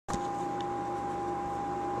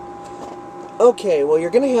Okay, well,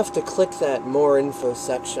 you're going to have to click that more info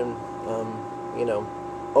section, you know,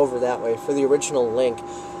 over that way for the original link.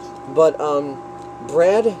 But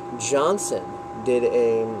Brad Johnson did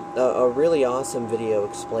a really awesome video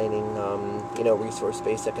explaining, you know,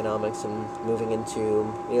 resource-based economics and moving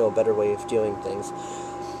into, you know, a better way of doing things.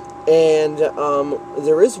 And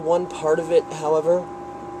there is one part of it, however,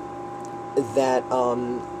 that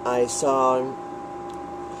I saw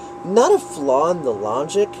not a flaw in the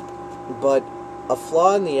logic, but a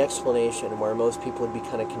flaw in the explanation where most people would be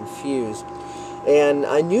kind of confused. And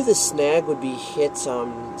I knew the snag would be hit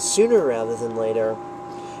sooner rather than later.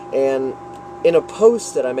 And in a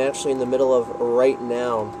post that I'm actually in the middle of right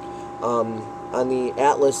now, on the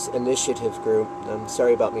Atlas Initiative group, I'm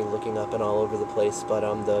sorry about me looking up and all over the place, but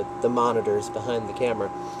the monitors behind the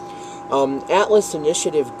camera,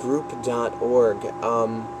 atlasinitiativegroup.org,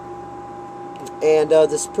 and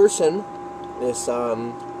this person, this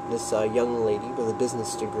young lady with a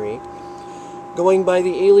business degree, going by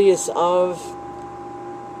the alias of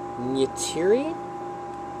Nyatiri,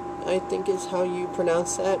 I think is how you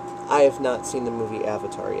pronounce that. I have not seen the movie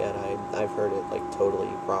Avatar yet. I've heard it like totally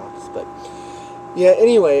rocks, but yeah,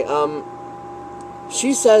 anyway,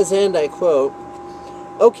 she says, and I quote,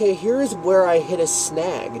 "Okay, here is where I hit a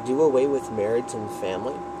snag. Do away with marriage and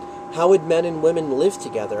family? How would men and women live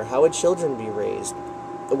together? How would children be raised?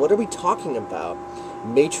 What are we talking about?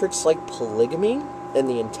 Matrix-like polygamy and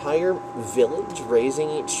the entire village raising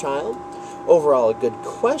each child? Overall, a good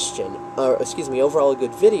question, overall a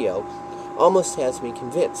good video, almost has me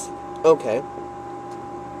convinced." Okay.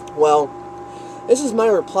 Well, this is my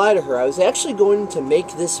reply to her. I was actually going to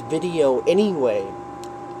make this video anyway,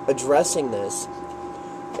 addressing this,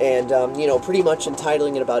 and, you know, pretty much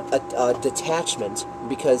entitling it about detachment,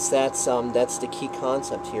 because that's the key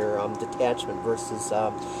concept here, detachment versus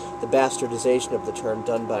the bastardization of the term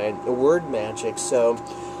done by word magic. So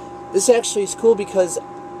this actually is cool because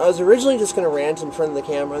I was originally just going to rant in front of the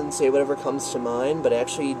camera and say whatever comes to mind, but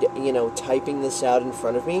actually, you know, typing this out in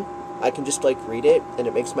front of me, I can just, like, read it, and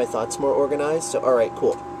it makes my thoughts more organized, so alright,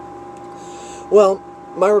 cool. Well,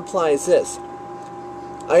 my reply is this.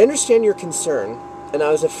 I understand your concern, and I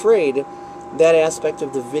was afraid that aspect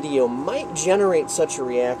of the video might generate such a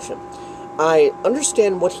reaction. I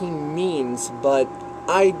understand what he means, but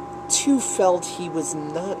I, too, felt he was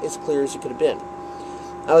not as clear as he could have been.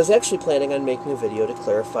 I was actually planning on making a video to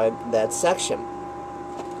clarify that section.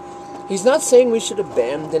 He's not saying we should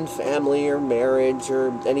abandon family or marriage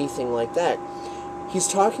or anything like that. He's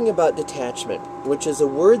talking about detachment, which is a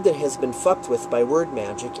word that has been fucked with by word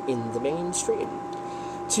magic in the mainstream.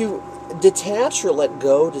 To detach or let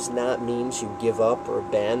go does not mean to give up or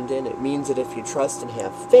abandon. It means that if you trust and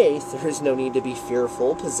have faith, there is no need to be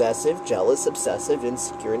fearful, possessive, jealous, obsessive,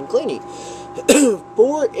 insecure, and clingy.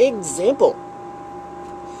 For example,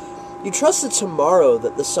 you trust that tomorrow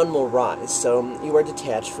that the sun will rise, so you are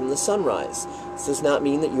detached from the sunrise. This does not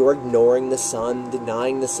mean that you are ignoring the sun,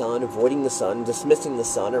 denying the sun, avoiding the sun, dismissing the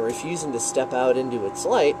sun, or refusing to step out into its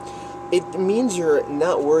light. It means you're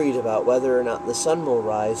not worried about whether or not the sun will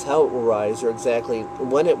rise, how it will rise, or exactly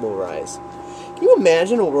when it will rise. Can you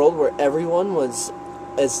imagine a world where everyone was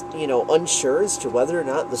as, you know, unsure as to whether or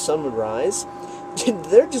not the sun would rise?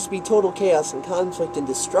 There'd just be total chaos and conflict and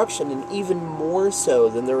destruction, and even more so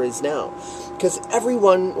than there is now. Because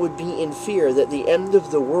everyone would be in fear that the end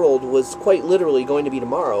of the world was quite literally going to be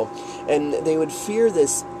tomorrow, and they would fear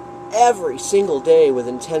this every single day with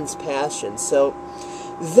intense passion. So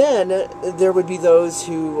then there would be those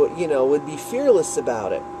who, you know, would be fearless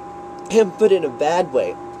about it, but in a bad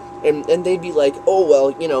way. And they'd be like, oh,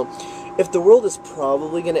 well, you know, if the world is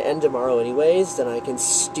probably going to end tomorrow anyways, then I can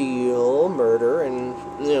steal, murder, and,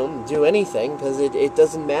 you know, do anything, because it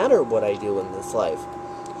doesn't matter what I do in this life.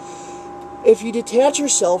 If you detach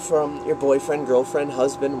yourself from your boyfriend, girlfriend,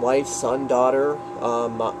 husband, wife, son, daughter,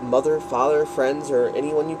 mother, father, friends, or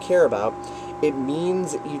anyone you care about, it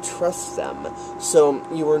means you trust them. So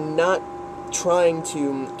you are not trying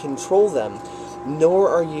to control them, nor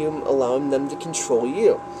are you allowing them to control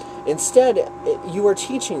you. Instead, you are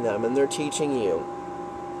teaching them, and they're teaching you.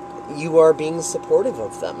 You are being supportive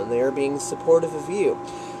of them, and they are being supportive of you.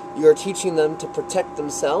 You are teaching them to protect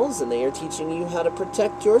themselves, and they are teaching you how to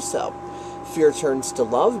protect yourself. Fear turns to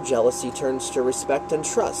love, jealousy turns to respect and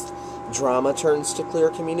trust. Drama turns to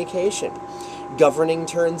clear communication. Governing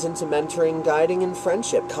turns into mentoring, guiding, and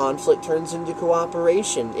friendship. Conflict turns into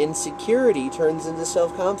cooperation. Insecurity turns into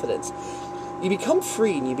self-confidence. You become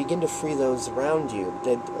free, and you begin to free those around you,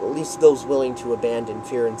 at least those willing to abandon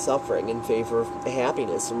fear and suffering in favor of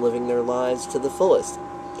happiness and living their lives to the fullest.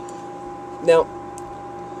 Now,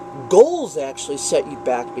 Goals actually set you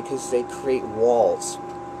back because they create walls.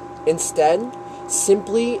 Instead,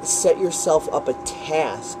 simply set yourself up a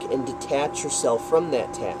task and detach yourself from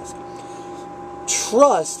that task.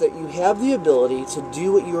 Trust that you have the ability to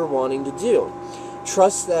do what you are wanting to do.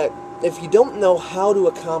 Trust that if you don't know how to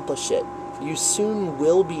accomplish it, you soon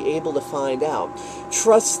will be able to find out.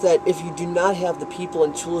 Trust that if you do not have the people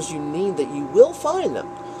and tools you need, that you will find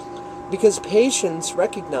them. Because patience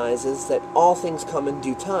recognizes that all things come in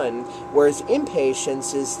due time, whereas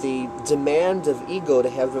impatience is the demand of ego to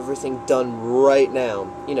have everything done right now.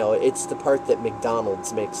 You know, it's the part that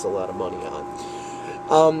McDonald's makes a lot of money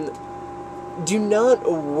on. Do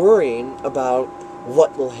not worry about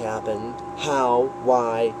what will happen, how,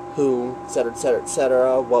 why, who, etc.,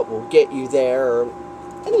 etc., what will get you there, or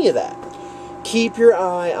any of that. Keep your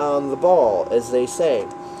eye on the ball, as they say.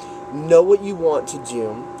 Know what you want to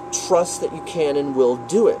do. Trust that you can and will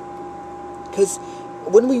do it. Because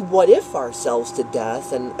when we what-if ourselves to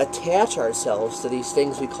death and attach ourselves to these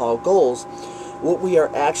things we call goals, what we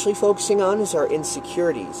are actually focusing on is our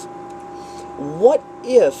insecurities. What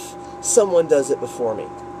if someone does it before me?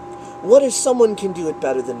 What if someone can do it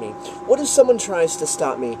better than me? What if someone tries to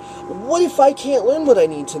stop me? What if I can't learn what I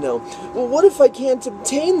need to know? What if I can't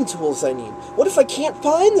obtain the tools I need? What if I can't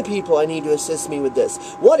find the people I need to assist me with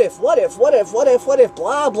this? What if, blah,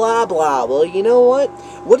 blah, blah. Well, you know what?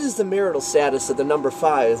 What is the marital status of the number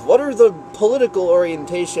 5? What are the political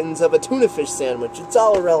orientations of a tuna fish sandwich? It's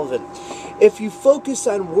all irrelevant. If you focus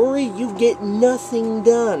on worry, you get nothing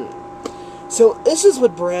done. So this is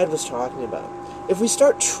what Brad was talking about. If we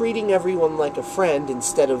start treating everyone like a friend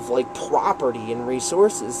instead of like property and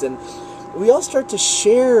resources, then we all start to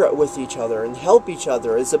share with each other and help each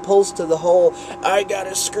other, as opposed to the whole, I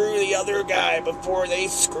gotta screw the other guy before they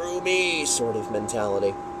screw me sort of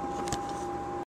mentality.